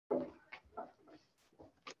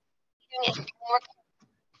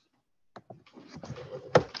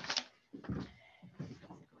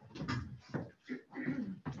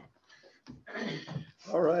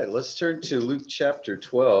All right, let's turn to Luke chapter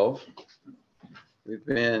 12. We've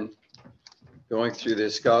been going through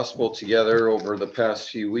this gospel together over the past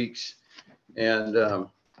few weeks. And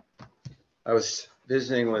I was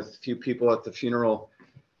visiting with a few people at the funeral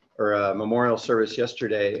or memorial service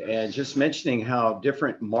yesterday, and just mentioning how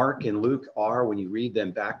different Mark and Luke are when you read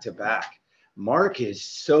them back to back. Mark is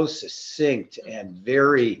so succinct and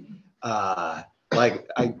very, like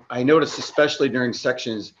I noticed, especially during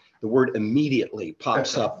sections, the word immediately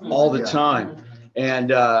pops up all the time.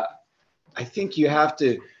 And I think you have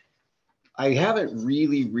to, I haven't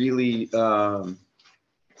really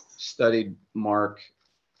studied Mark,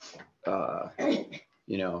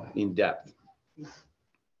 in depth.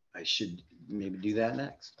 I should maybe do that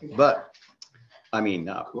next. But I mean,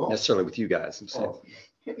 not necessarily with you guys. I'm saying.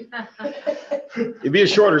 It'd be a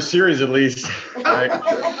shorter series at least. Right?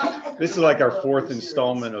 This is like our fourth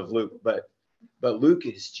installment of Luke, but Luke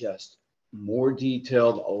is just more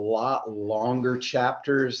detailed, a lot longer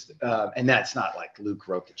chapters, and that's not like Luke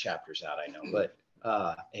wrote the chapters out, I know, but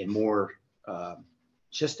and more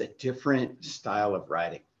just a different style of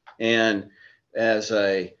writing. And as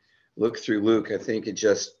I look through Luke, I think it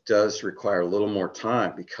just does require a little more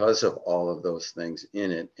time because of all of those things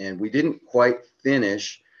in it. And we didn't quite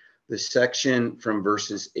finish the section from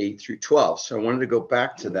verses 8 through 12. So I wanted to go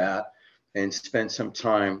back to that and spend some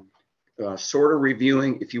time sort of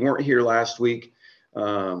reviewing. If you weren't here last week,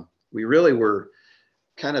 we really were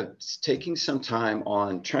kind of taking some time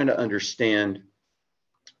on trying to understand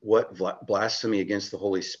what blasphemy against the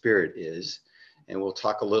Holy Spirit is. And we'll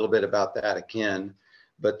talk a little bit about that again.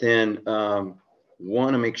 But then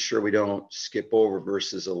want to make sure we don't skip over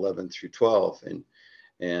verses 11 through 12.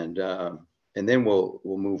 And then we'll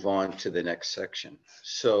move on to the next section.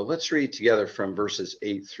 So let's read together from verses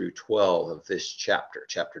 8 through 12 of this chapter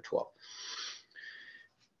 12.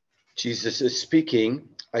 Jesus is speaking.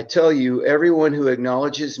 I tell you, everyone who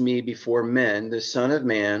acknowledges me before men, the Son of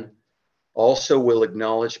Man, also will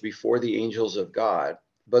acknowledge before the angels of God.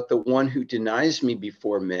 But the one who denies me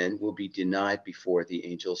before men will be denied before the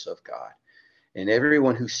angels of God. And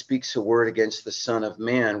everyone who speaks a word against the Son of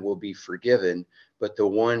Man will be forgiven, but the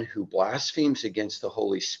one who blasphemes against the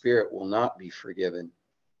Holy Spirit will not be forgiven.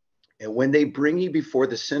 And when they bring you before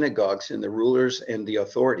the synagogues and the rulers and the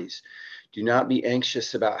authorities, do not be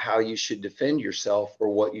anxious about how you should defend yourself or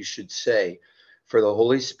what you should say, for the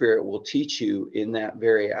Holy Spirit will teach you in that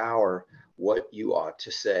very hour what you ought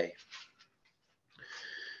to say.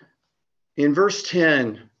 In verse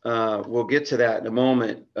 10, we'll get to that in a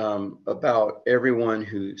moment, about everyone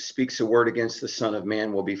who speaks a word against the Son of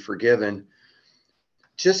Man will be forgiven.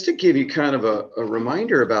 Just to give you kind of a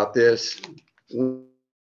reminder about this, when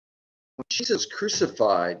Jesus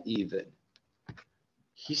crucified even,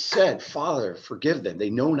 he said, Father, forgive them. They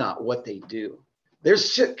know not what they do.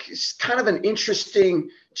 There's just kind of an interesting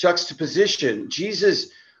juxtaposition. Jesus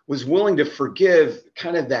was willing to forgive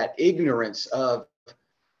kind of that ignorance of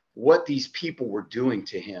what these people were doing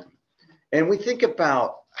to him. And we think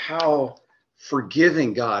about how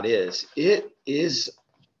forgiving God is. It is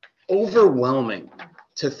overwhelming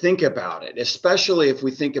to think about it, especially if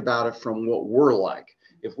we think about it from what we're like.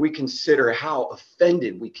 If we consider how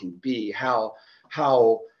offended we can be, how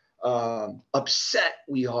upset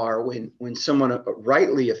we are when someone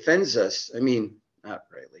rightly offends us. I mean, not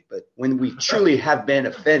rightly, but when we truly have been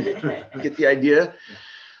offended. Get the idea?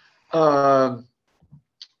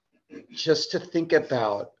 Just to think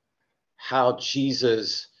about how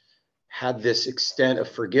Jesus had this extent of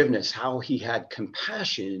forgiveness, how he had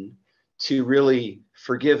compassion to really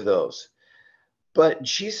forgive those. But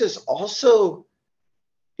Jesus also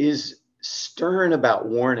is stern about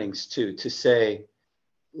warnings too, to say,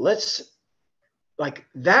 that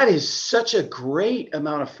is such a great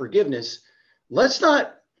amount of forgiveness. Let's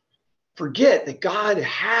not forget that God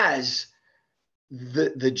has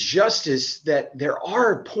the justice, that there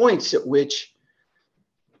are points at which,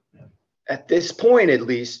 at this point at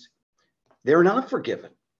least, they're not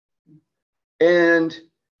forgiven. And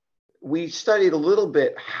we studied a little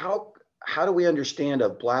bit, how do we understand a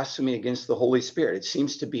blasphemy against the Holy Spirit? It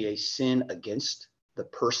seems to be a sin against the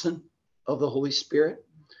person of the Holy Spirit.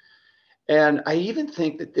 And I even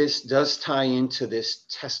think that this does tie into this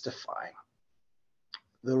testifying.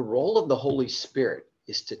 The role of the Holy Spirit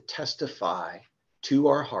is to testify to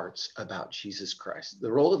our hearts about Jesus Christ.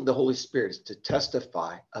 The role of the Holy Spirit is to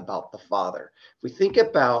testify about the Father. If we think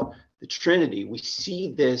about the Trinity, we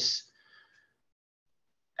see this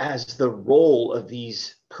as the role of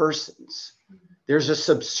these persons. There's a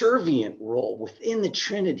subservient role within the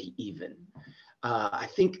Trinity even. I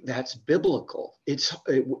think that's biblical.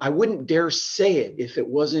 I wouldn't dare say it if it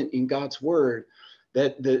wasn't in God's word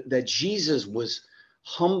that Jesus was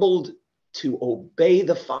humbled to obey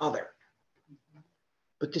the Father.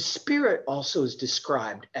 But the Spirit also is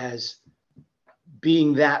described as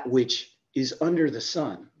being that which is under the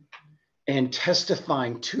sun and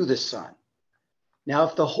testifying to the Son. Now,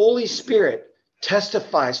 if the Holy Spirit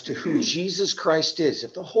testifies to who Jesus Christ is,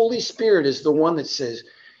 if the Holy Spirit is the one that says,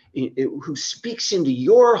 who speaks into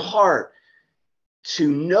your heart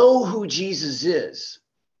to know who Jesus is,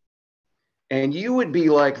 and you would be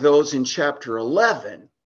like those in chapter 11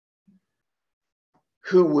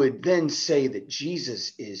 who would then say that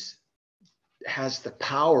Jesus has the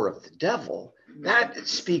power of the devil, that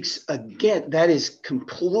speaks again, that is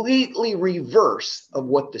completely reverse of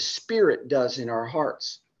what the Spirit does in our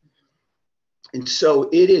hearts. And so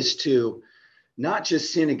it is to not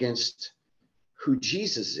just sin against who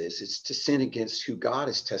Jesus is, it's to sin against who God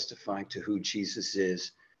is testifying to who Jesus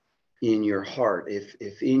is in your heart.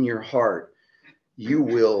 If in your heart you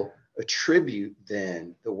will attribute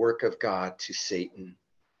then the work of God to Satan,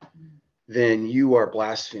 then you are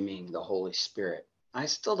blaspheming the Holy Spirit. I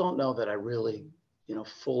still don't know that I really,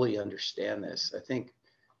 fully understand this. I think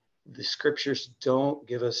the scriptures don't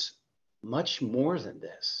give us much more than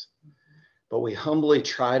this, but we humbly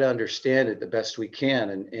try to understand it the best we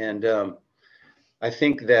can. And I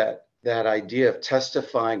think that idea of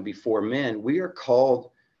testifying before men, we are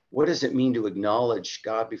called, what does it mean to acknowledge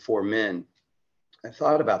God before men? I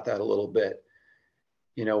thought about that a little bit.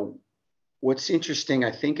 What's interesting,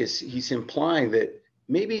 I think, is he's implying that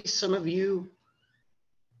maybe some of you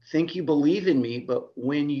think you believe in me, but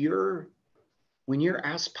when you're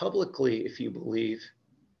asked publicly if you believe,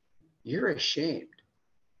 you're ashamed.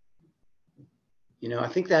 I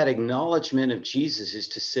think that acknowledgement of Jesus is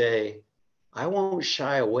to say, I won't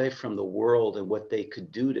shy away from the world and what they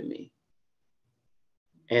could do to me.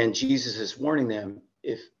 And Jesus is warning them,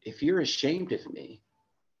 if you're ashamed of me,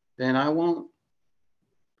 then I won't,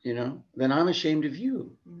 then I'm ashamed of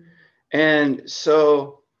you. And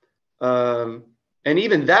so, and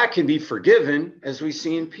even that can be forgiven, as we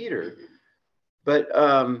see in Peter. But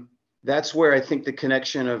that's where I think the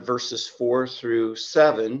connection of verses 4 through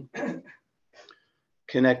 7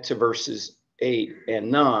 connect to verses 8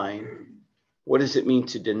 and 9. What does it mean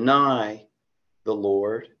to deny the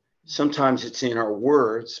Lord? Sometimes it's in our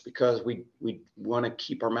words because we want to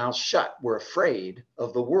keep our mouths shut. We're afraid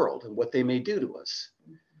of the world and what they may do to us.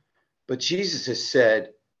 But Jesus has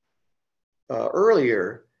said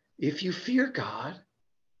earlier, if you fear God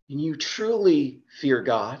and you truly fear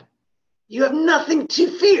God, you have nothing to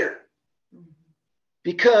fear,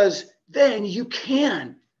 because then you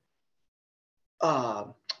can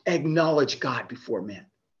acknowledge God before men,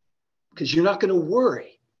 because you're not going to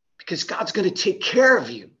worry, because God's going to take care of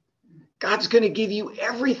you. God's going to give you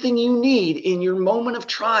everything you need in your moment of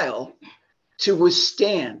trial to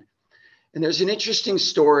withstand. And there's an interesting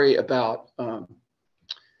story about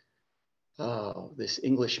this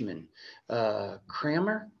Englishman,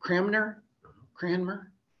 Cranmer.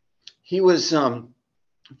 He was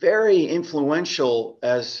very influential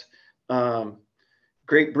as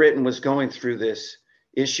Great Britain was going through this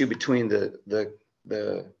issue between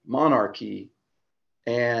the monarchy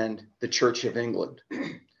and the Church of England.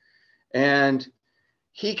 And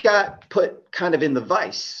he got put kind of in the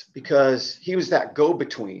vice because he was that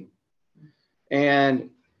go-between. And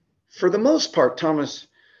for the most part, Thomas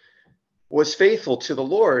was faithful to the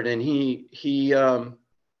Lord, and he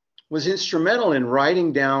was instrumental in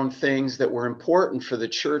writing down things that were important for the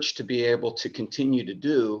church to be able to continue to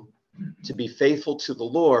do, to be faithful to the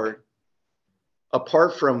Lord,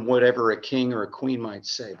 apart from whatever a king or a queen might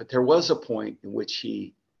say. But there was a point in which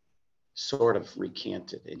he sort of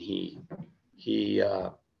recanted, and he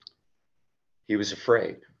was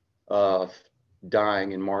afraid of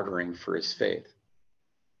dying and martyring for his faith.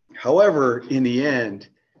 However, in the end,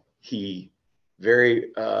 he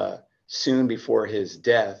very soon before his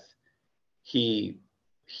death, he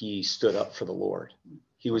stood up for the Lord.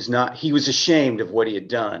 He was ashamed of what he had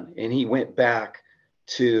done, and he went back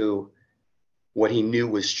to what he knew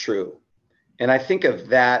was true. And I think of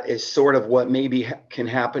that as sort of what maybe can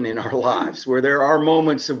happen in our lives, where there are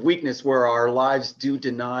moments of weakness where our lives do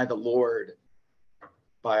deny the Lord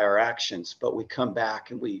by our actions, but we come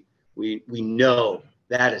back and we know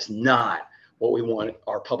that is not what we want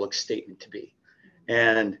our public statement to be.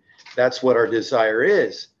 And that's what our desire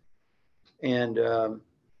is. And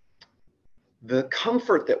the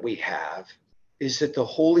comfort that we have is that the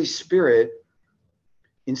Holy Spirit,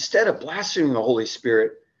 instead of blaspheming the Holy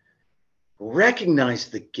Spirit, recognize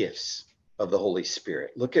the gifts of the Holy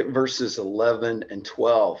Spirit. Look at verses 11 and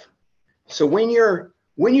 12. So when you're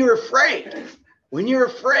afraid,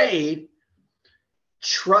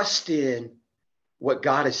 trust in what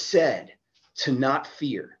God has said, to not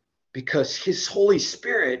fear, because his Holy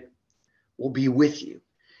Spirit will be with you.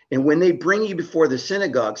 And when they bring you before the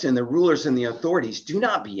synagogues and the rulers and the authorities, do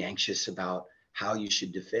not be anxious about how you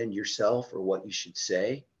should defend yourself or what you should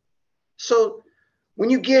say. So when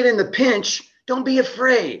you get in the pinch, don't be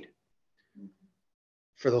afraid.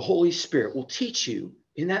 For the Holy Spirit will teach you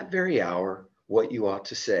in that very hour what you ought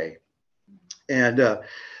to say. And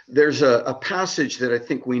there's a passage that I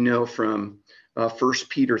think we know from 1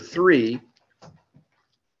 Peter 3.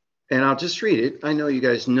 And I'll just read it. I know you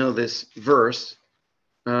guys know this verse.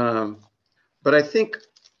 But I think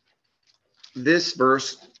this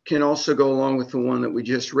verse can also go along with the one that we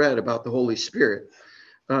just read about the Holy Spirit.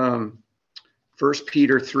 1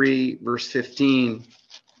 Peter 3, verse 15,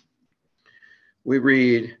 we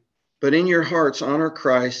read, "But in your hearts honor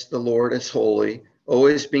Christ the Lord as holy,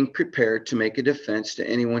 always being prepared to make a defense to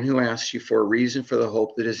anyone who asks you for a reason for the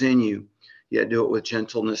hope that is in you, yet do it with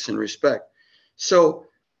gentleness and respect." So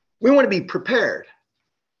we want to be prepared.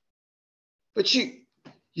 But you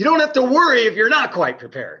don't have to worry if you're not quite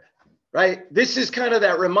prepared, right? This is kind of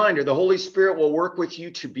that reminder. The Holy Spirit will work with you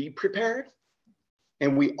to be prepared,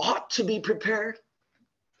 and we ought to be prepared.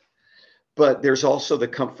 But there's also the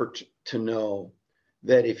comfort to know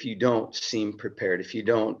that if you don't seem prepared, if you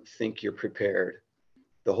don't think you're prepared,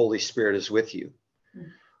 the Holy Spirit is with you.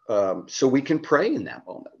 So we can pray in that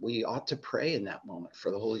moment. We ought to pray in that moment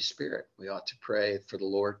for the Holy Spirit. We ought to pray for the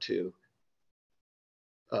Lord to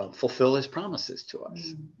fulfill his promises to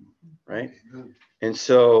us, right? And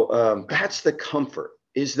so that's the comfort,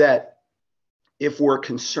 is that if we're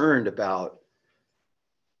concerned about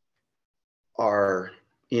our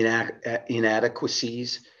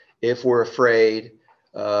inadequacies, if we're afraid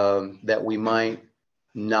that we might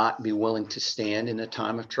not be willing to stand in a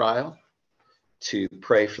time of trial, to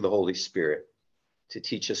pray for the Holy Spirit to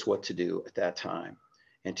teach us what to do at that time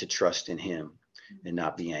and to trust in him and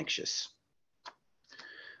not be anxious.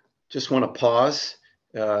 Just want to pause.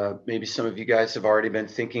 Maybe some of you guys have already been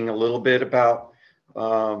thinking a little bit about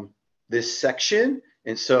this section.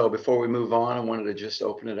 And so before we move on, I wanted to just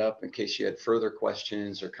open it up in case you had further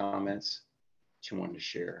questions or comments that you wanted to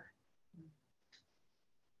share.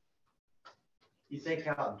 You think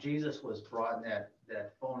how Jesus was brought in that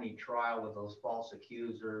phony trial with those false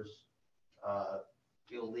accusers,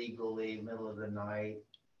 illegally, middle of the night.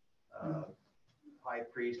 High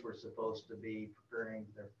priests were supposed to be preparing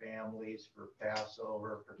their families for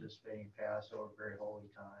Passover, participating in Passover, very holy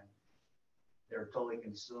time. They're totally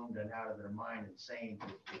consumed and out of their mind, insane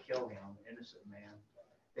to kill him, innocent man.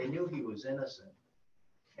 They knew he was innocent,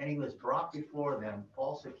 and he was brought before them,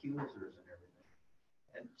 false accusers and everything.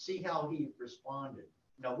 And see how he responded.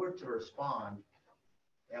 Now we're to respond,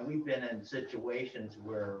 and we've been in situations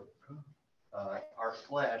where our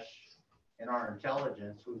flesh and our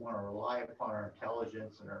intelligence, we want to rely upon our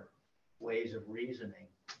intelligence and our ways of reasoning,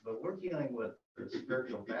 but we're dealing with a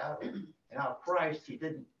spiritual battle. And now Christ, he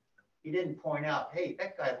didn't point out, hey,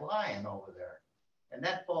 that guy's lying over there, and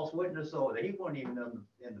that false witness over there, he wasn't even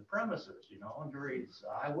in the premises, and he's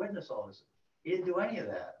eyewitness all this. He didn't do any of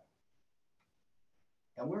that.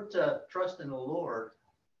 And we're to trust in the Lord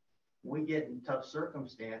when we get in tough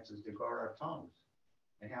circumstances to guard our tongues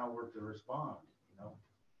and how we're to respond,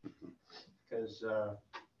 because a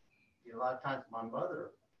lot of times my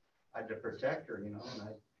mother, I had to protect her, and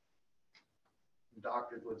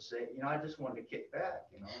doctors would say, I just wanted to kick back,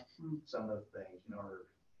 some of the things, or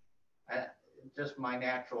just my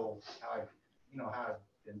natural, how I've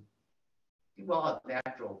been, I have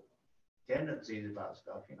natural tendencies about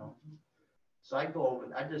stuff, So I go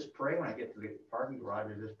over, I just pray when I get to the parking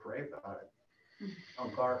garage, I just pray about it. I'll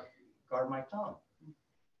guard my tongue,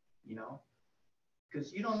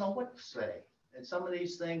 because you don't know what to say. And some of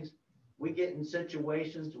these things, we get in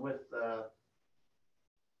situations with,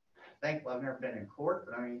 thankfully I've never been in court,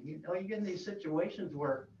 but you get in these situations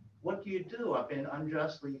where, what do you do? I've been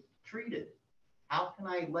unjustly treated. How can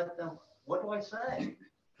I let them, what do I say?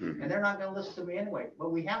 And they're not going to listen to me anyway,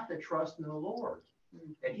 but we have to trust in the Lord.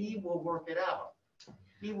 And he will work it out.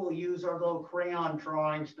 He will use our little crayon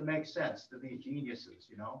drawings to make sense to these geniuses,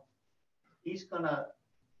 He's going to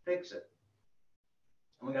fix it.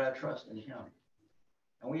 And we got to trust in him.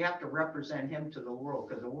 And we have to represent him to the world,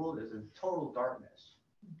 because the world is in total darkness.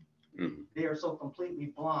 They are so completely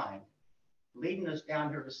blind, leading us down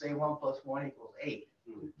here to say 1 + 1 = 8,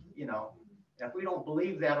 And if we don't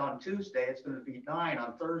believe that on Tuesday, it's going to be 9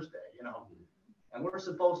 on Thursday, And we're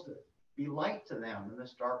supposed to be light to them in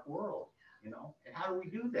this dark world, you know? And how do we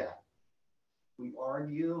do that? We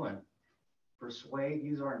argue and persuade,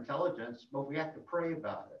 use our intelligence, but we have to pray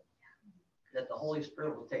about it. That the Holy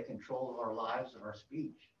Spirit will take control of our lives and our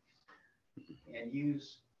speech and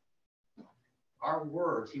use our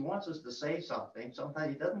words. He wants us to say something.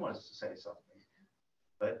 Sometimes he doesn't want us to say something,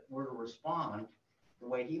 but we're to respond the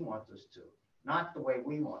way he wants us to, not the way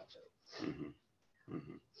we want to. Mm-hmm.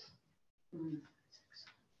 Mm-hmm.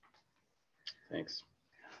 Thanks.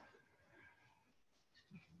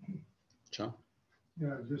 John?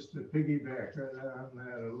 Yeah, just to piggyback on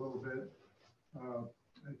that a little bit,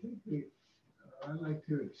 I think I'd like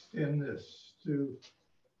to extend this to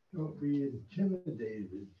don't be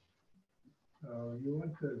intimidated. You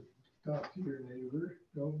want to talk to your neighbor,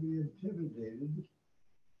 don't be intimidated.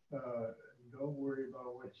 Don't worry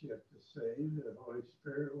about what you have to say. The Holy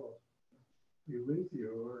Spirit will be with you.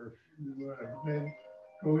 Or if you want to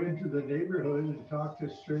go into the neighborhood and talk to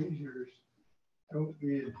strangers, don't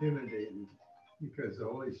be intimidated, because the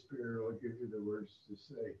Holy Spirit will give you the words to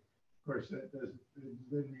say. Of course, that doesn't,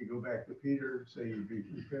 then you go back to Peter and say you be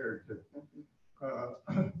prepared to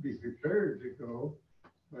go,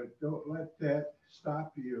 but don't let that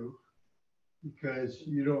stop you because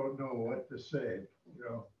you don't know what to say. You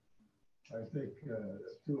know, I think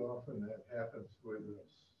too often that happens with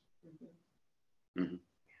us. Mm-hmm.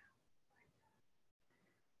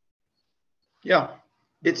 Yeah.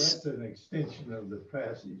 That's an extension of the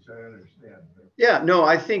passage, I understand. Yeah, no,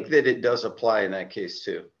 I think that it does apply in that case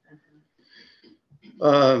too.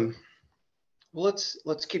 Well,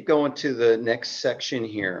 let's keep going to the next section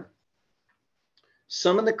here.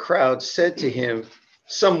 Someone in the crowd said to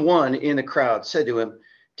him,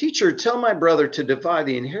 "Teacher, tell my brother to divide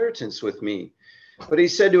the inheritance with me." But he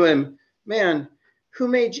said to him, "Man, who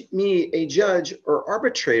made me a judge or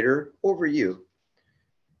arbitrator over you?"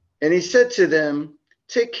 And he said to them,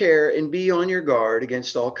 "Take care and be on your guard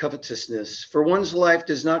against all covetousness, for one's life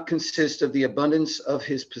does not consist of the abundance of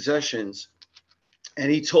his possessions." And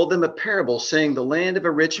he told them a parable, saying, "The land of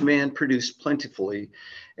a rich man produced plentifully.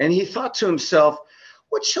 And he thought to himself,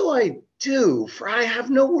 'What shall I do? For I have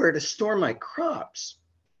nowhere to store my crops.'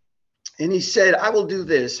 And he said, 'I will do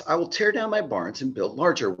this. I will tear down my barns and build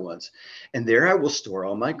larger ones. And there I will store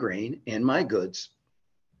all my grain and my goods.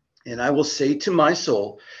 And I will say to my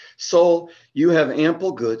soul, Soul, you have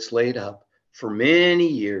ample goods laid up for many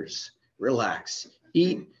years. Relax,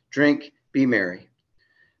 eat, drink, be merry.'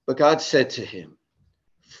 But God said to him,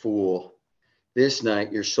 'Fool, this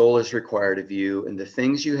night your soul is required of you, and the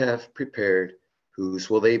things you have prepared, whose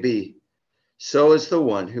will they be? So is the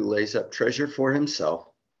one who lays up treasure for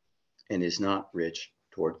himself and is not rich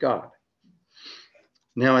toward God.'"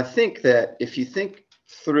 Now, I think that if you think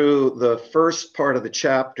through the first part of the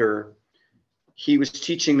chapter, he was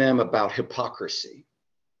teaching them about hypocrisy.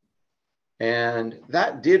 And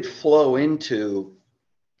that did flow into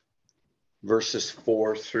verses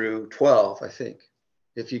 4 through 12, I think.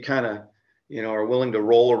 If you kind of, are willing to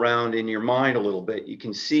roll around in your mind a little bit, you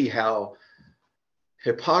can see how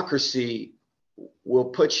hypocrisy will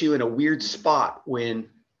put you in a weird spot when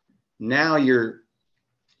now your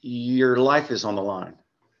life is on the line.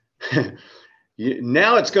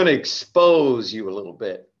 Now it's going to expose you a little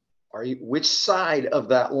bit. Which side of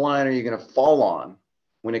that line are you going to fall on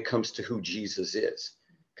when it comes to who Jesus is?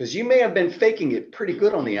 Because you may have been faking it pretty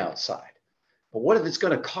good on the outside, but what if it's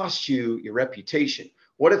going to cost you your reputation?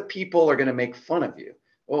 What if people are going to make fun of you?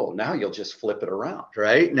 Oh, now you'll just flip it around,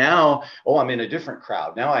 right? Now, I'm in a different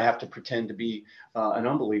crowd. Now I have to pretend to be an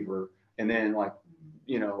unbeliever. And then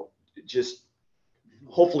just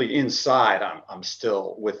hopefully inside, I'm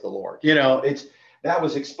still with the Lord. That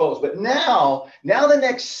was exposed. But now the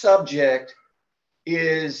next subject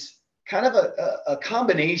is kind of a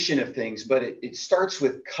combination of things, but it starts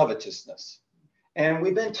with covetousness. And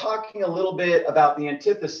we've been talking a little bit about the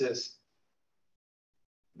antithesis.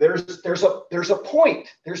 There's a point,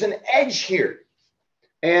 there's an edge here.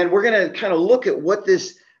 And we're going to kind of look at what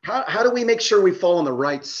how do we make sure we fall on the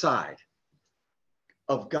right side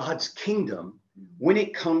of God's kingdom when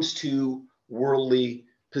it comes to worldly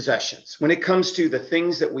possessions, when it comes to the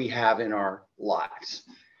things that we have in our lives?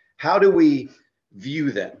 How do we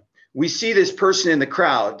view them? We see this person in the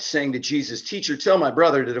crowd saying to Jesus, "Teacher, tell my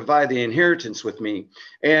brother to divide the inheritance with me."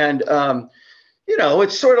 And,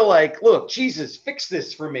 it's sort of like, "Look, Jesus, fix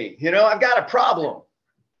this for me. I've got a problem."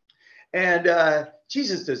 And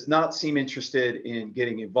Jesus does not seem interested in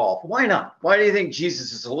getting involved. Why not? Why do you think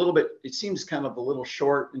Jesus is it seems kind of a little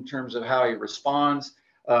short in terms of how he responds?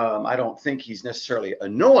 I don't think he's necessarily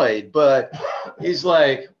annoyed, but he's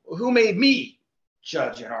like, "Who made me?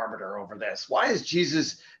 judge and arbiter over this? Why is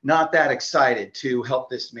Jesus not that excited to help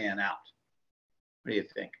this man out? What do you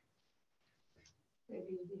think?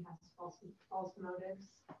 Maybe he has false motives.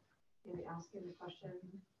 Maybe asking the question.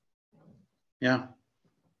 Yeah.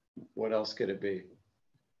 What else could it be?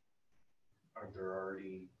 Aren't there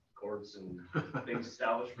already courts and things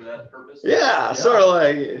established for that purpose? Yeah, sort of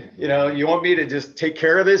like, you know, you want me to just take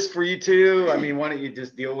care of this for you two? I mean, why don't you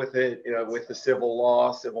just deal with it, you know, with the civil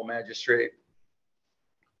law, civil magistrate?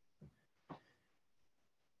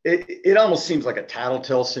 It almost seems like a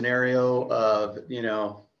tattletale scenario of, you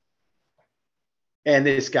know, and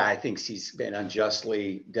this guy thinks he's been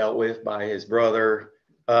unjustly dealt with by his brother.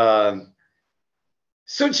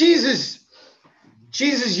 So Jesus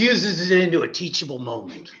uses it into a teachable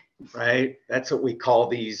moment, right? That's what we call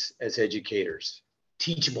these as educators,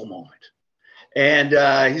 teachable moment.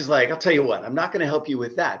 And he's like, I'll tell you what, I'm not going to help you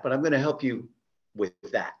with that, but I'm going to help you with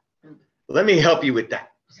that. Let me help you with that.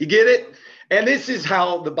 You get it? And this is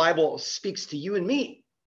how the Bible speaks to you and me,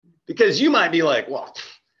 because you might be like, well,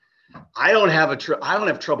 I don't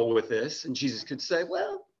have trouble with this. And Jesus could say,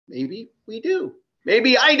 well, maybe we do.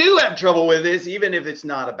 Maybe I do have trouble with this, even if it's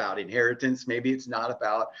not about inheritance. Maybe it's not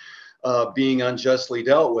about being unjustly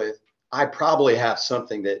dealt with. I probably have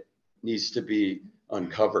something that needs to be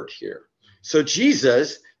uncovered here. So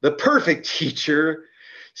Jesus, the perfect teacher,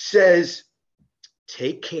 says,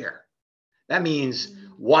 take care. That means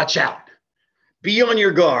watch out. Be on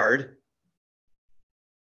your guard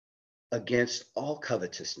against all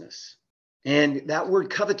covetousness. And that word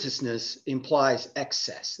covetousness implies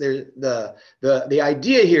excess. The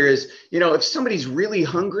idea here is, you know, if somebody's really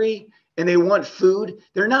hungry and they want food,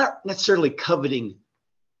 they're not necessarily coveting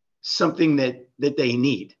something that they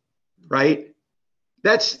need, right?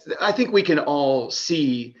 I think we can all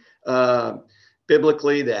see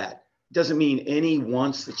biblically that doesn't mean any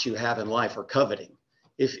wants that you have in life are coveting.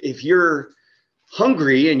 If you're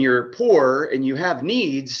hungry and you're poor and you have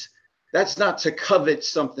needs, that's not to covet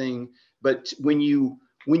something, but when you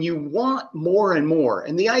want more and more.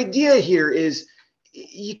 And the idea here is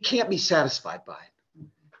you can't be satisfied by it.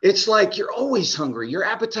 It's like you're always hungry. Your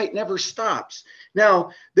appetite never stops.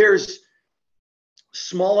 Now, there's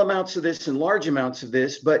small amounts of this and large amounts of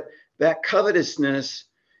this, but that covetousness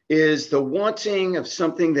is the wanting of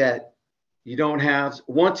something that you don't have,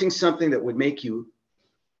 wanting something that would make you,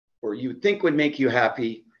 or you would think would make you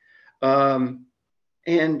happy.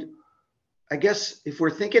 And I guess if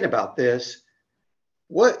we're thinking about this,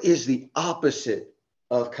 what is the opposite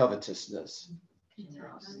of covetousness?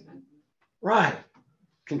 Right.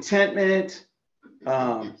 Contentment,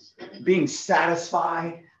 being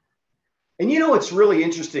satisfied. And you know what's really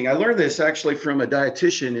interesting? I learned this actually from a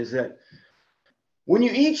dietitian, is that when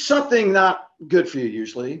you eat something not good for you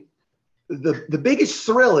usually, the biggest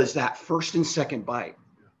thrill is that first and second bite,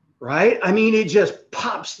 right? I mean, it just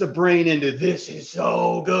pops the brain into, this is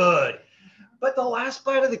so good. But the last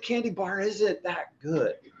bite of the candy bar isn't that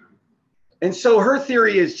good. And so her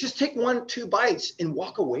theory is just take 1-2 bites and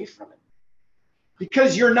walk away from it,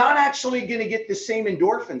 because you're not actually going to get the same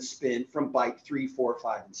endorphin spin from bite 3, 4,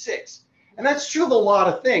 5, and 6. And that's true of a lot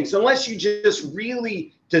of things, unless you just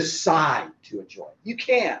really decide to enjoy it. You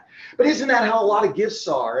can. But isn't that how a lot of gifts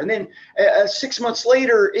are? And then 6 months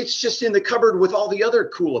later, it's just in the cupboard with all the other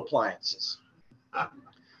cool appliances.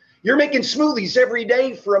 You're making smoothies every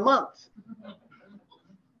day for a month.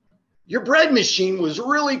 Your bread machine was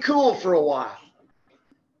really cool for a while.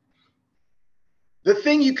 The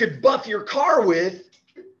thing you could buff your car with,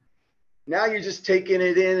 now you're just taking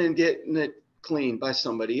it in and getting it cleaned by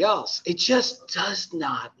somebody else. It just does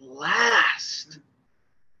not last.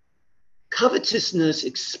 Covetousness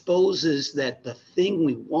exposes that the thing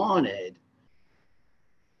we wanted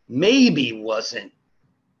maybe wasn't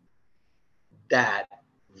that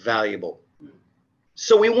valuable.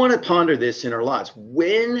 So we want to ponder this in our lives.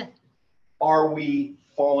 When are we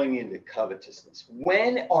falling into covetousness?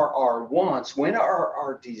 When are our wants, when are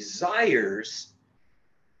our desires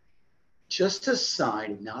just a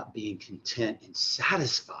sign of not being content and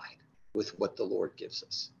satisfied with what the Lord gives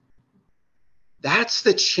us? That's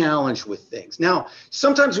the challenge with things. Now,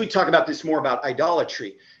 sometimes we talk about this more about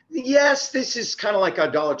idolatry. Yes, this is kind of like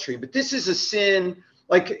idolatry, but this is a sin,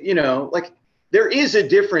 like, you know, like there is a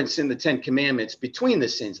difference in the 10 Commandments between the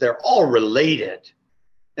sins. They're all related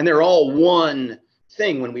and they're all one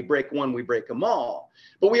thing. When we break one, we break them all.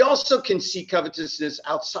 But we also can see covetousness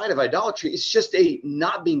outside of idolatry. It's just a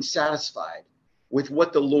not being satisfied with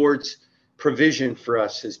what the Lord's provision for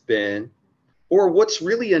us has been, or what's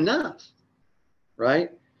really enough,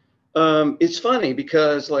 right? It's funny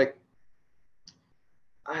because, like,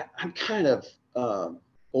 I'm kind of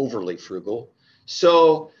overly frugal.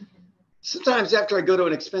 So sometimes after I go to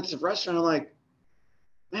an expensive restaurant, I'm like,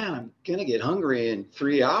 man, I'm going to get hungry in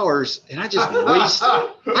 3 hours. And I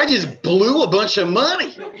just blew a bunch of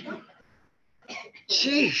money.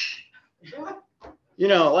 Sheesh. You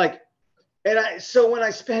know, like, so when I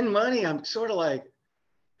spend money, I'm sort of like,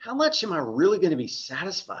 how much am I really going to be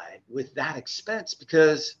satisfied with that expense?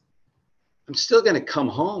 Because I'm still going to come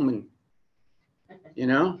home and, you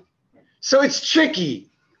know, so it's tricky.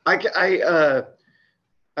 I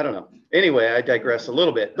don't know. Anyway, I digress a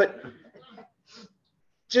little bit, but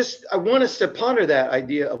just, I want us to ponder that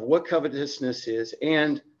idea of what covetousness is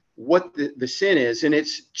and what the sin is. And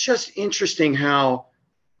it's just interesting how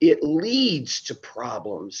it leads to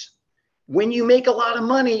problems. When you make a lot of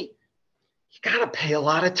money, you got to pay a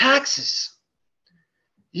lot of taxes.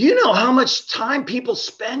 You know how much time people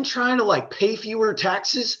spend trying to like pay fewer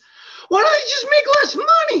taxes? Why don't they just make less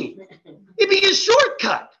money? It'd be a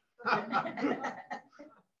shortcut.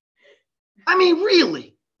 I mean,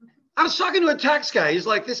 really. I was talking to a tax guy. He's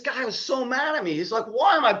like, this guy was so mad at me. He's like,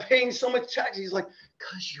 why am I paying so much tax? He's like,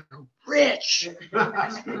 because you're rich.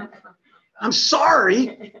 I'm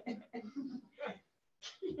sorry.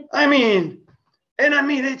 I mean,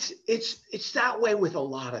 it's that way with a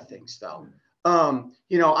lot of things, though.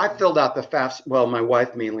 You know, I filled out the FAFSA. Well, my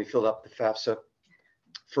wife mainly filled out the FAFSA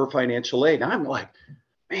for financial aid. And I'm like,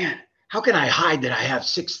 man, how can I hide that I have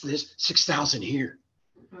 6,000 here?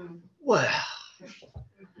 Well,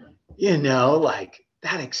 you know, like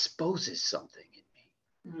that exposes something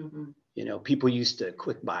in me. You know, people used to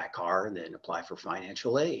quick buy a car and then apply for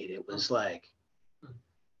financial aid. It was like,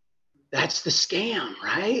 that's the scam,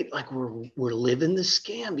 right? Like we're living the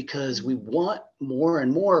scam because we want more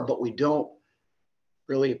and more, but we don't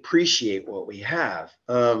really appreciate what we have.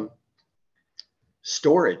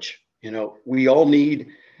 Storage, you know, we all need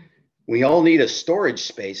a storage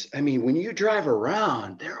space. I mean, when you drive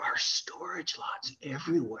around, there are storage lots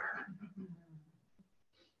everywhere.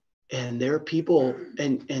 And there are people,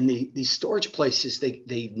 and these storage places,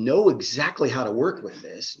 they know exactly how to work with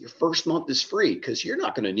this. Your first month is free because you're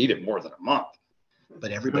not going to need it more than a month.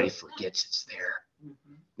 But everybody forgets it's there.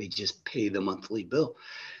 They just pay the monthly bill.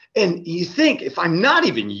 And you think, if I'm not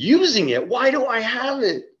even using it, why do I have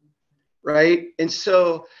it? Right? And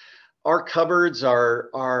so our cupboards,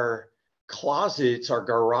 our closets, our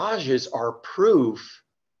garages are proof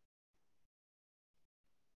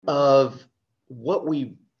of what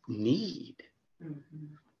we need.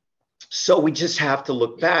 So we just have to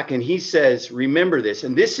look back. And he says, remember this.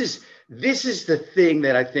 And this is the thing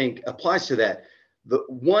that I think applies to that.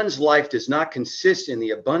 One's life does not consist in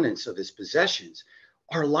the abundance of his possessions.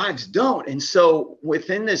 Our lives don't. And so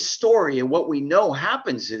within this story, and what we know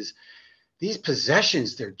happens is these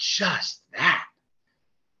possessions, they're just that.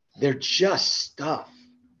 They're just stuff.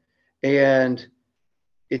 And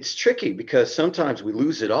it's tricky because sometimes we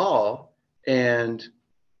lose it all, and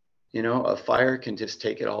you know, a fire can just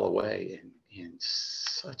take it all away in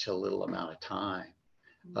such a little amount of time.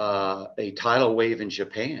 A tidal wave in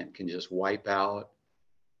Japan can just wipe out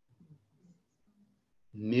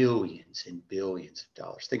millions and billions of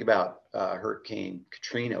dollars. Think about Hurricane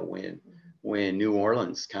Katrina when New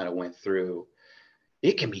Orleans kind of went through.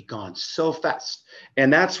 It can be gone so fast.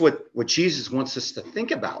 And that's what Jesus wants us to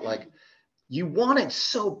think about. Like, you want it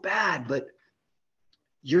so bad, but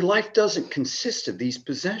your life doesn't consist of these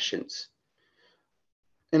possessions.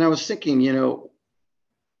 And I was thinking, you know,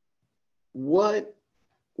 what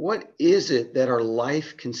is it that our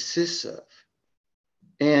life consists of?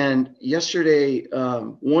 And yesterday,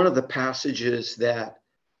 one of the passages that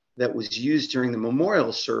was used during the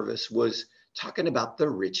memorial service was talking about the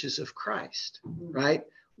riches of Christ, right?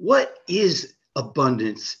 What is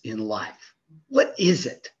abundance in life? What is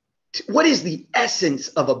it? What is the essence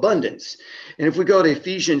of abundance? And if we go to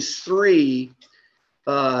Ephesians 3,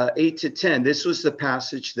 8 to 10, this was the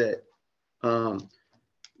passage that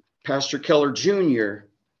Pastor Keller Jr.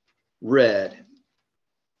 read.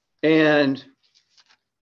 And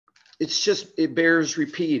it bears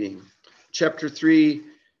repeating. Chapter 3,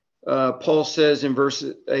 Paul says in verse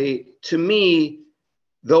 8, to me,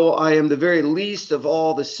 though I am the very least of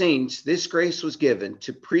all the saints, this grace was given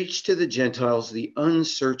to preach to the Gentiles the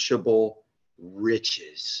unsearchable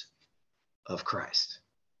riches of Christ.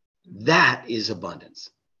 That is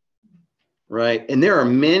abundance, right? And there are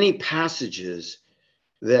many passages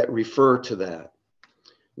that refer to that.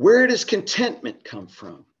 Where does contentment come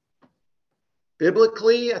from?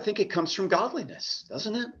 Biblically, I think it comes from godliness,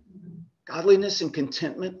 doesn't it? Godliness and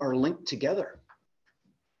contentment are linked together.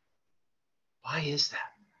 Why is that?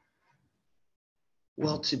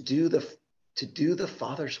 Well, to do the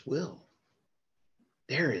Father's will.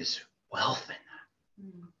 There is wealth in that.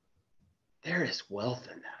 There is wealth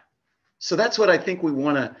in that. So that's what I think we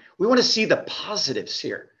want to see the positives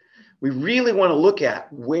here. We really want to look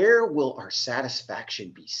at where will our satisfaction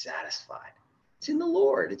be satisfied. It's in the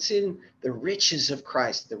Lord. It's in the riches of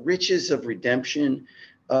Christ, the riches of redemption,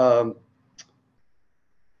 the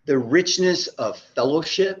richness of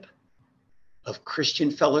fellowship, of Christian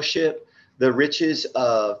fellowship, the riches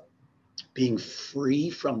of being free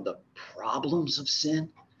from the problems of sin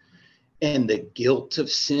and the guilt of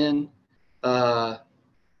sin. That's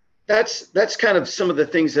kind of some of the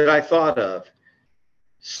things that I thought of.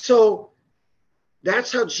 So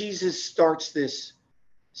that's how Jesus starts this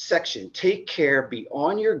section. Take care, be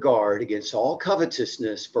on your guard against all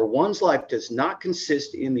covetousness, for one's life does not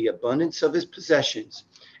consist in the abundance of his possessions.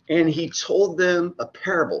 And he told them a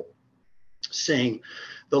parable, saying,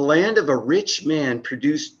 the land of a rich man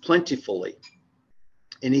produced plentifully.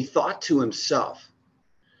 And he thought to himself,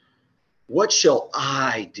 what shall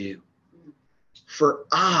I do? For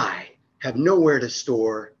I have nowhere to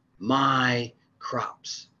store my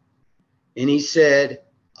crops. And he said,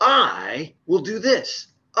 I will do this.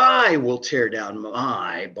 I will tear down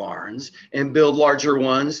my barns and build larger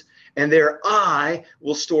ones, and there I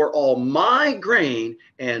will store all my grain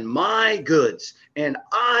and my goods. And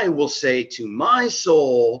I will say to my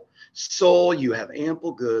soul, soul, you have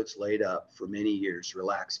ample goods laid up for many years.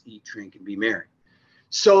 Relax, eat, drink, and be merry.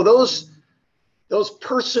 So those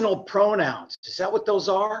personal pronouns, is that what those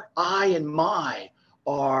are? I and my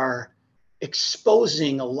are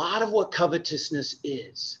exposing a lot of what covetousness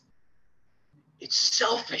is. It's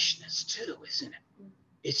selfishness too, isn't it?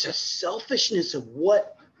 It's a selfishness of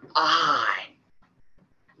what I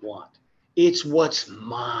want. It's what's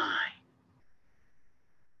mine.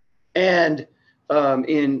 And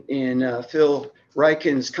in Phil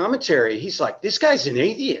Ryken's commentary, he's like, this guy's an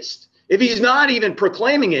atheist. If he's not even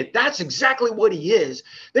proclaiming it, that's exactly what he is.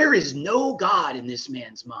 There is no God in this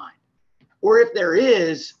man's mind. Or if there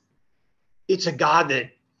is, it's a God that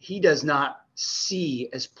he does not see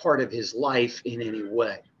as part of his life in any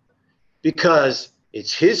way, because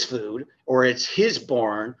it's his food, or it's his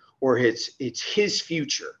barn, or it's his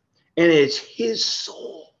future, and it's his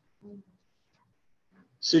soul.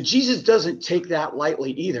 So Jesus doesn't take that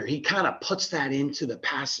lightly either. He kind of puts that into the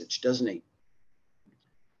passage, doesn't he?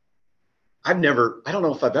 I don't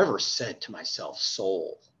know if I've ever said to myself,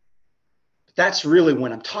 soul. But that's really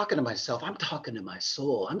when I'm talking to myself, I'm talking to my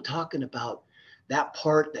soul. I'm talking about that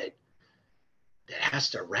part that has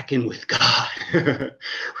to reckon with God,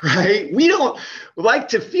 right? We don't like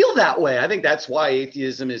to feel that way. I think that's why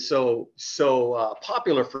atheism is so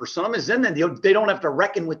popular for some, is then they don't have to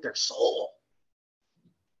reckon with their soul.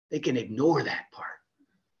 They can ignore that part.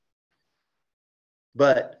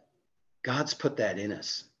 But God's put that in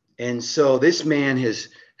us. And so this man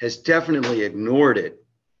has definitely ignored it.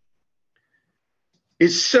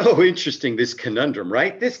 It's so interesting, this conundrum,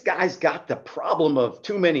 right? This guy's got the problem of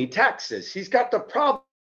too many taxes. He's got the problem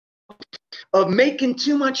of making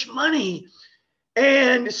too much money.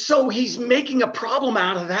 And so he's making a problem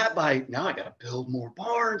out of that by, now I got to build more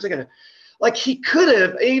barns. Like he could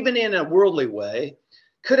have, even in a worldly way,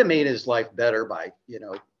 could have made his life better by,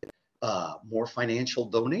 more financial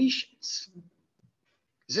donations.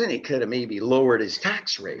 Then he could have maybe lowered his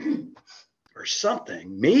tax rate or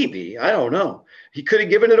something. Maybe, I don't know. He could have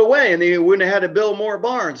given it away and they wouldn't have had to build more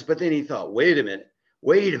barns. But then he thought, wait a minute.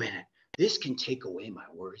 This can take away my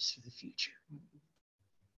worries for the future,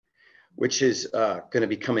 which is going to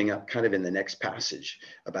be coming up kind of in the next passage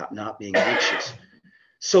about not being anxious.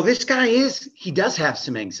 So this guy he does have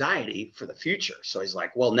some anxiety for the future. So he's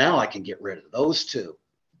like, well, now I can get rid of those two.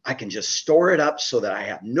 I can just store it up so that I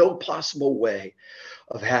have no possible way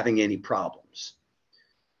of having any problems.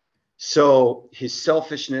 So his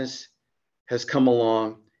selfishness has come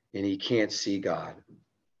along and he can't see God.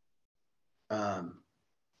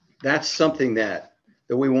 That's something that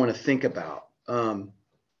we want to think about.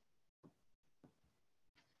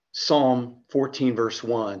 Psalm 14, verse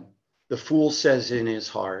 1, the fool says in his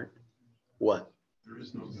heart, what? There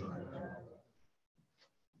is no God.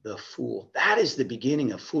 The fool. That is the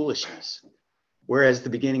beginning of foolishness. Whereas the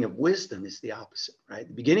beginning of wisdom is the opposite, right?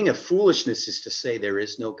 The beginning of foolishness is to say there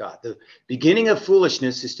is no God. The beginning of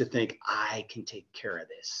foolishness is to think I can take care of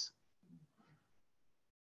this.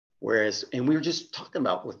 Whereas, and we were just talking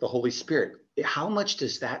about with the Holy Spirit, how much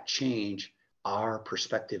does that change our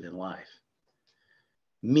perspective in life?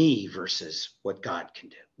 Me versus what God can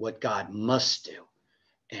do, what God must do,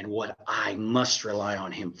 and what I must rely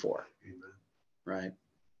on him for. Amen. Right?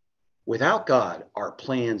 Without God, our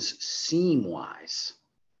plans seem wise,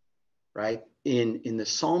 right? In the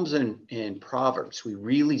Psalms and Proverbs, we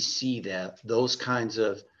really see those kinds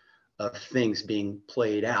of of things being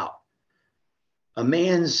played out. A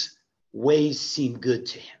man's ways seem good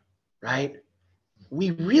to him, right? We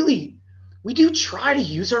do try to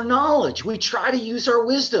use our knowledge. We try to use our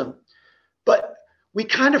wisdom, but we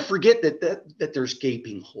kind of forget that there's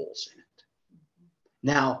gaping holes in it.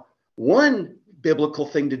 Now, one biblical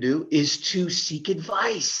thing to do is to seek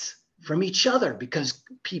advice from each other, because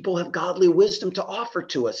people have godly wisdom to offer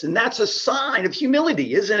to us. And that's a sign of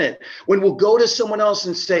humility, isn't it? When we'll go to someone else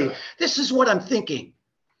and say, this is what I'm thinking,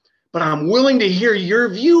 but I'm willing to hear your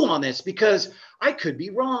view on this because I could be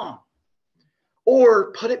wrong.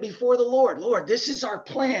 Or put it before the Lord. Lord, this is our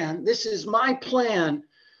plan. This is my plan.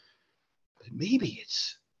 But maybe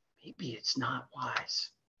it's not wise.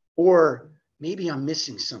 Or maybe I'm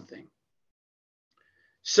missing something.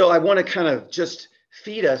 So I want to kind of just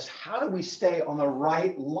feed us, how do we stay on the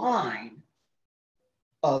right line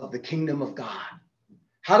of the kingdom of God?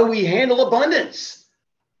 How do we handle abundance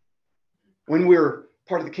when we're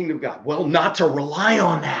part of the kingdom of God? Well, not to rely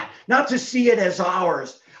on that, not to see it as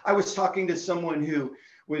ours. I was talking to someone who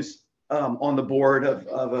was on the board of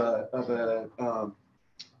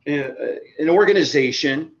an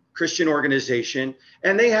organization, Christian organization,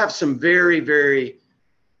 and they have some very, very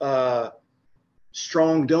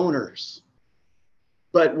strong donors.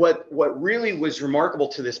 But what really was remarkable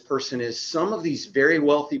to this person is some of these very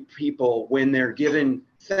wealthy people, when they're given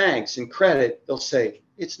thanks and credit, they'll say,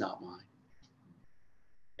 it's not mine.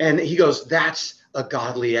 And he goes, that's a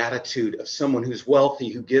godly attitude of someone who's wealthy,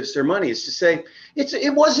 who gives their money, is to say,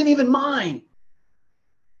 it wasn't even mine.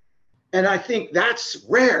 And I think that's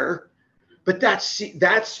rare, but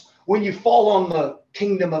that's when you fall on the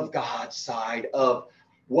kingdom of God side of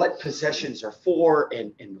what possessions are for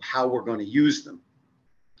and how we're going to use them.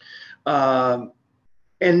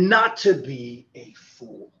 And not to be a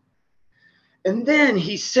fool. And then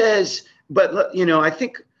he says, but, I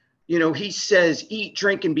think, he says, eat,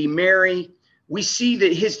 drink, and be merry. We see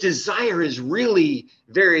that his desire is really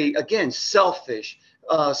very, again, selfish,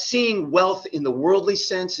 seeing wealth in the worldly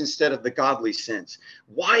sense instead of the godly sense.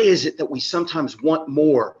 Why is it that we sometimes want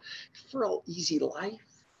more? For an easy life?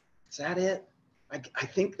 Is that it? I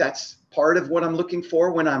think that's part of what I'm looking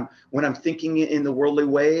for when I'm thinking in the worldly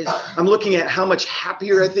ways. I'm looking at how much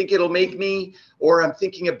happier I think it'll make me, or I'm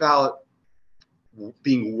thinking about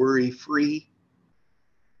being worry-free.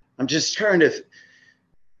 I'm just trying to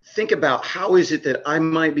think about how is it that I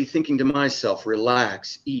might be thinking to myself,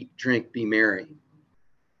 relax, eat, drink, be merry.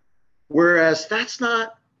 Whereas that's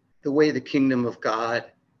not the way the kingdom of God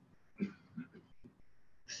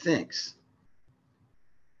thinks.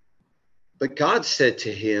 But God said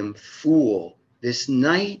to him, fool, this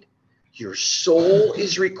night your soul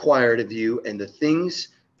is required of you, and the things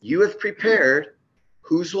you have prepared,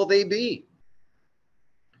 whose will they be?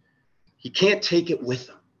 He can't take it with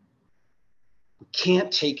him. We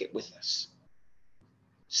can't take it with us.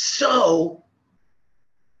 So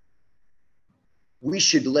we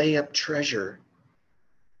should lay up treasure,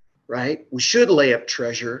 right? We should lay up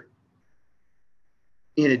treasure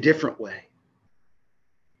in a different way.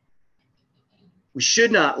 We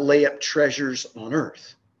should not lay up treasures on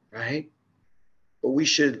earth, right? But we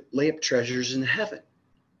should lay up treasures in heaven.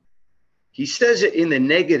 He says it in the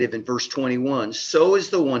negative in verse 21. So is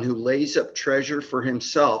the one who lays up treasure for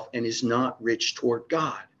himself and is not rich toward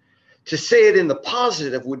God. To say it in the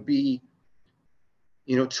positive would be,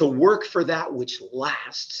 to work for that which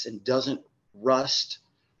lasts and doesn't rust,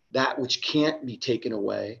 that which can't be taken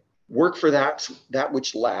away. Work for that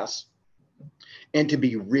which lasts, and to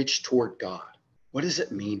be rich toward God. What does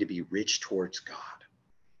it mean to be rich towards God?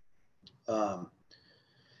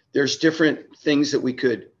 There's different things that we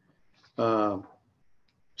could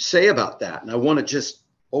say about that. And I want to just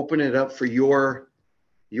open it up for your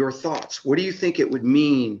thoughts. What do you think it would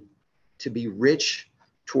mean to be rich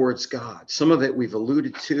towards God? Some of it we've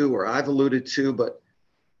alluded to, or I've alluded to, but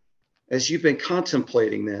as you've been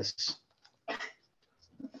contemplating this,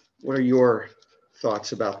 what are your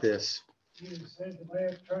thoughts about this? Jesus said to lay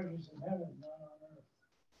up treasures in heaven, not on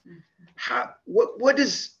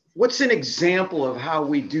earth. What's an example of how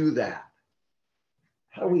we do that?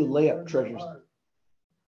 How do we lay up treasures?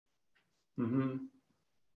 Mm-hmm.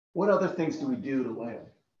 What other things do we do to lay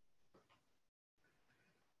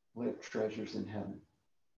up treasures in heaven?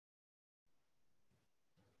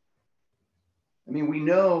 I mean, we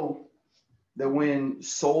know that when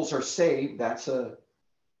souls are saved, that's an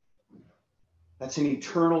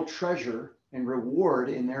eternal treasure and reward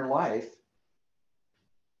in their life.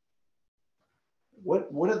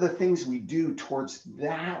 What are the things we do towards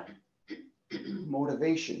that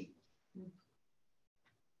motivation?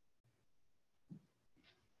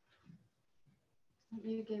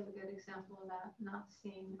 You gave a good example of that, not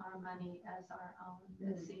seeing our money as our own,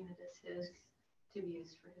 but seeing it as his to be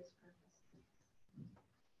used for his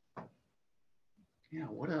purpose. Yeah,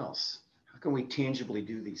 what else? How can we tangibly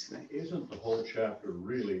do these things? Isn't the whole chapter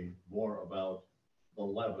really more about the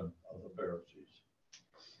leaven of the Pharisees?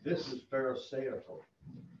 This is Pharisaical.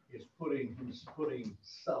 It's putting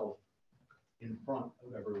self in front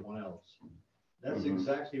of everyone else. That's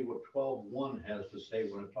exactly what 12:1 has to say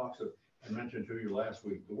when it talks of, I mentioned to you last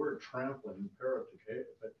week, the word trampling, I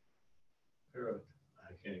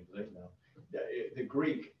can't even think now. The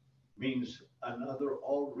Greek means another,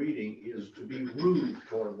 all reading is to be rude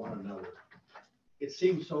toward one another. It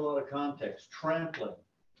seems so out of context, trampling,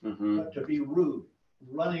 but to be rude,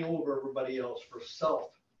 running over everybody else for self.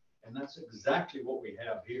 And that's exactly what we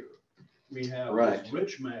have here. We have this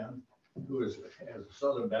rich man who is, as a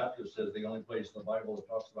Southern Baptist says, the only place in the Bible that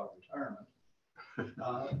talks about retirement.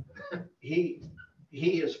 He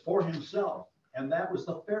is for himself, and that was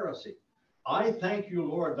the Pharisee. I thank you,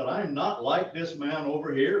 Lord, that I'm not like this man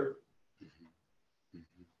over here.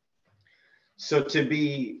 So to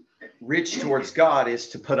be rich towards God is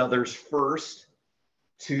to put others first,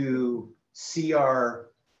 to see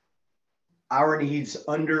our needs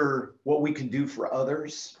under what we can do for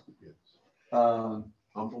others. Yes.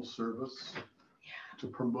 Humble service to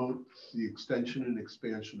promote the extension and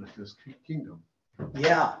expansion of his kingdom.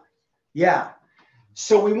 Yeah.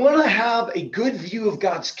 So we want to have a good view of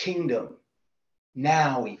God's kingdom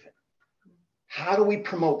now even. How do we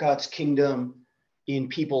promote God's kingdom in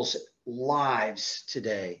people's lives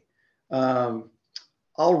today? I'll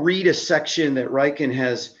read a section that Ryken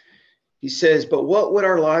has. He says, but what would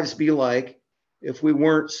our lives be like if we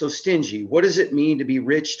weren't so stingy? What does it mean to be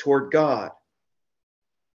rich toward God?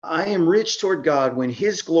 I am rich toward God when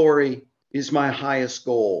his glory is my highest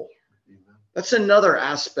goal. That's another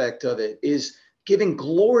aspect of it, is giving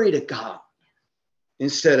glory to God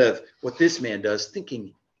instead of what this man does,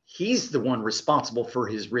 thinking he's the one responsible for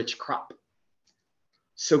his rich crop.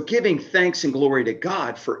 So giving thanks and glory to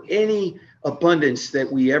God for any abundance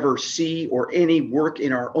that we ever see or any work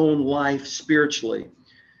in our own life spiritually.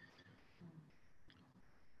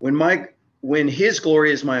 When his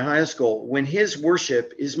glory is my highest goal, when his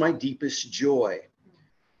worship is my deepest joy,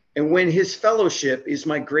 and when his fellowship is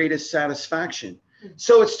my greatest satisfaction.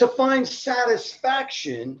 So it's to find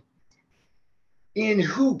satisfaction in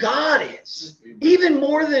who God is, even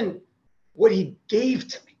more than what he gave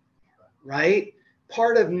to me, right?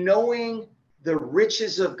 Part of knowing the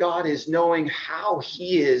riches of God is knowing how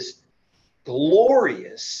he is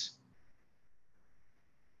glorious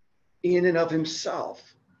in and of himself.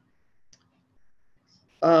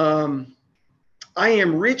 I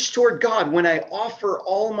am rich toward God when I offer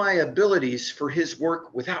all my abilities for his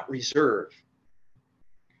work without reserve.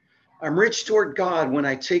 I'm rich toward God when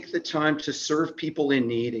I take the time to serve people in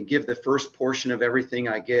need and give the first portion of everything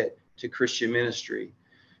I get to Christian ministry.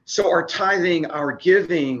 So our tithing, our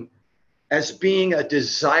giving, as being a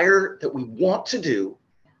desire that we want to do,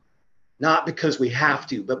 not because we have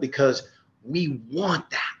to, but because we want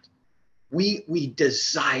that. We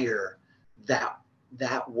desire that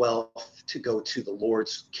wealth to go to the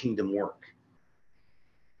Lord's kingdom work.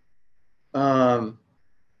 I'm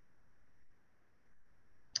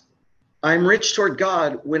rich toward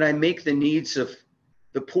God when I make the needs of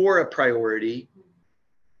the poor a priority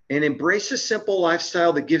and embrace a simple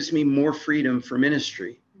lifestyle that gives me more freedom for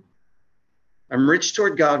ministry. I'm rich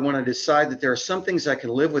toward God when I decide that there are some things I can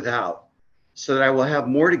live without so that I will have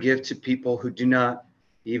more to give to people who do not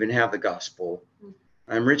even have the gospel.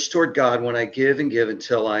 I'm rich toward God when I give and give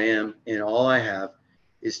until I am, and all I have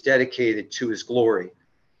is dedicated to his glory.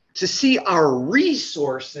 To see our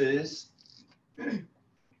resources,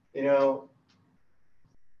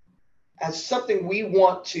 as something we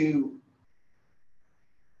want to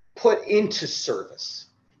put into service.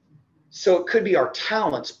 So it could be our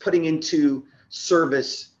talents putting into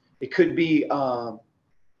service. It could be our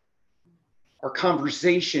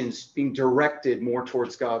conversations being directed more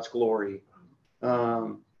towards God's glory.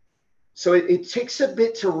 So it takes a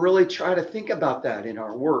bit to really try to think about that in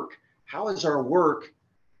our work. How is our work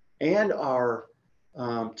and our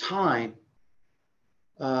time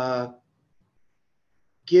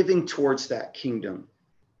giving towards that kingdom?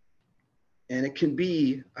 And it can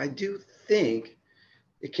be, I do think,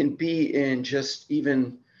 it can be in just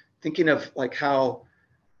even thinking of like how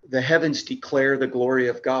the heavens declare the glory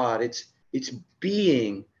of God. It's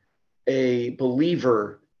being a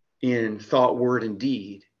believer in thought, word, and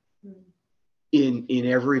deed in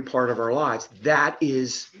every part of our lives. That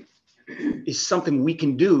is something we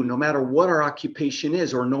can do no matter what our occupation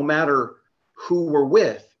is or no matter who we're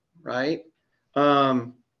with, right?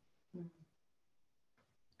 And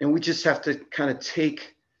we just have to kind of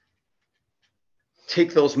take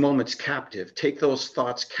those moments captive, take those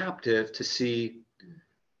thoughts captive to see,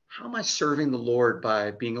 how am I serving the Lord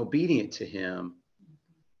by being obedient to him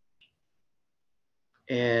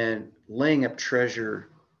and laying up treasure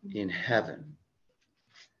in heaven?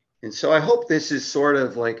 And so I hope this is sort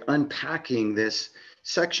of like unpacking this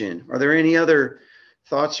section. Are there any other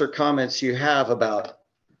thoughts or comments you have about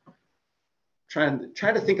trying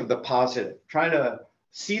to think of the positive, trying to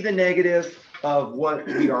see the negative of what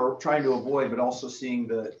we are trying to avoid, but also seeing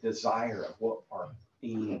the desire of what our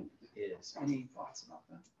aim is? Any thoughts about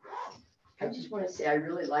that? I just want to say, I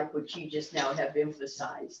really like what you just now have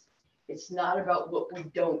emphasized. It's not about what we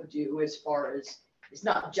don't do, as far as, it's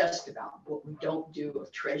not just about what we don't do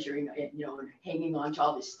of treasuring and, and hanging on to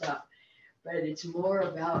all this stuff, but it's more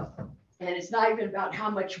about, and it's not even about how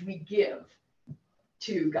much we give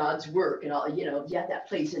to God's work and all, yeah, that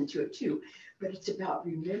plays into it too, but it's about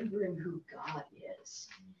remembering who God is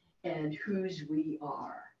and whose we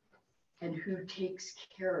are and who takes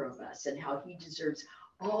care of us and how he deserves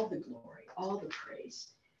all the glory, all the praise,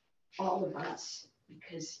 all of us,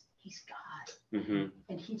 because he's God. Mm-hmm.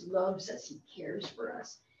 And he loves us, he cares for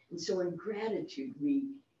us. And so in gratitude,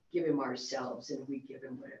 we give him ourselves and we give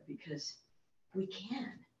him whatever, because we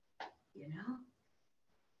can, he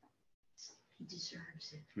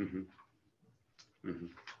deserves it. Mm-hmm. Mm-hmm.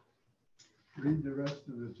 Read the rest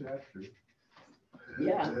of the chapter.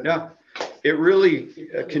 Yeah. Yeah, it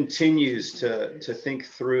really continues to think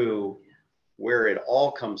through where it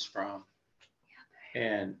all comes from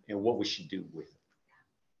and what we should do with it.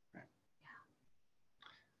 Right.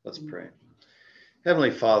 Let's pray.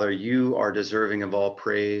 Heavenly Father, you are deserving of all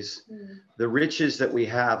praise. The riches that we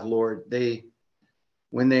have, Lord,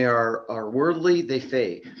 when they are worldly, they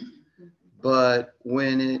fade. But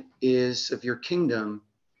when it is of your kingdom,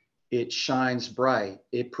 it shines bright,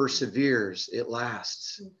 it perseveres, it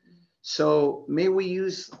lasts. So may we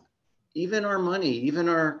use even our money, even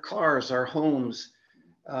our cars, our homes,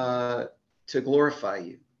 to glorify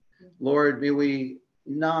you. Lord, may we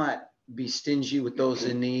not be stingy with those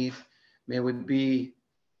in need. May we be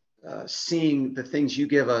seeing the things you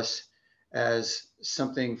give us as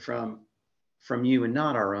something from you and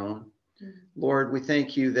not our own. Lord, we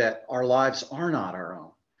thank you that our lives are not our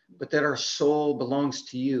own, but that our soul belongs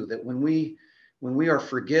to you, that when we are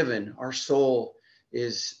forgiven, our soul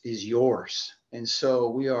is yours. And so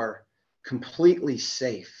we are completely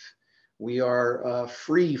safe. We are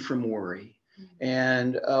free from worry,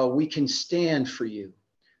 and we can stand for you.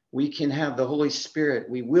 We can have the Holy Spirit.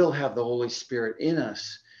 We will have the Holy Spirit in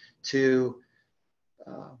us to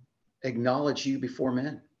acknowledge you before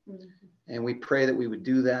men. And we pray that we would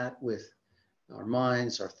do that with our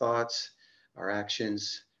minds, our thoughts, our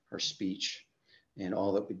actions, our speech, and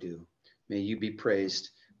all that we do. May you be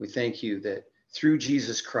praised. We thank you that through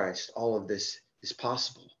Jesus Christ, all of this is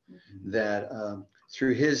possible, that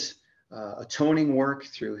through his atoning work,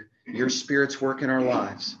 through your Spirit's work in our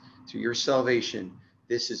lives, through your salvation,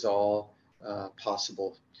 this is all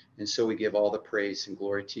possible. And so we give all the praise and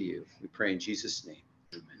glory to you. We pray in Jesus' name.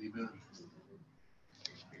 Amen.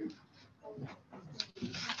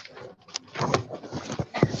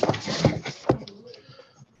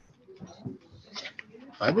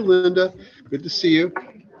 Hi, Belinda. Good to see you.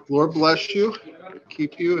 Lord bless you,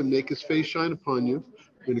 keep you, and make his face shine upon you.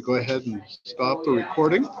 I'm going to go ahead and stop the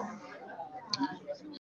recording.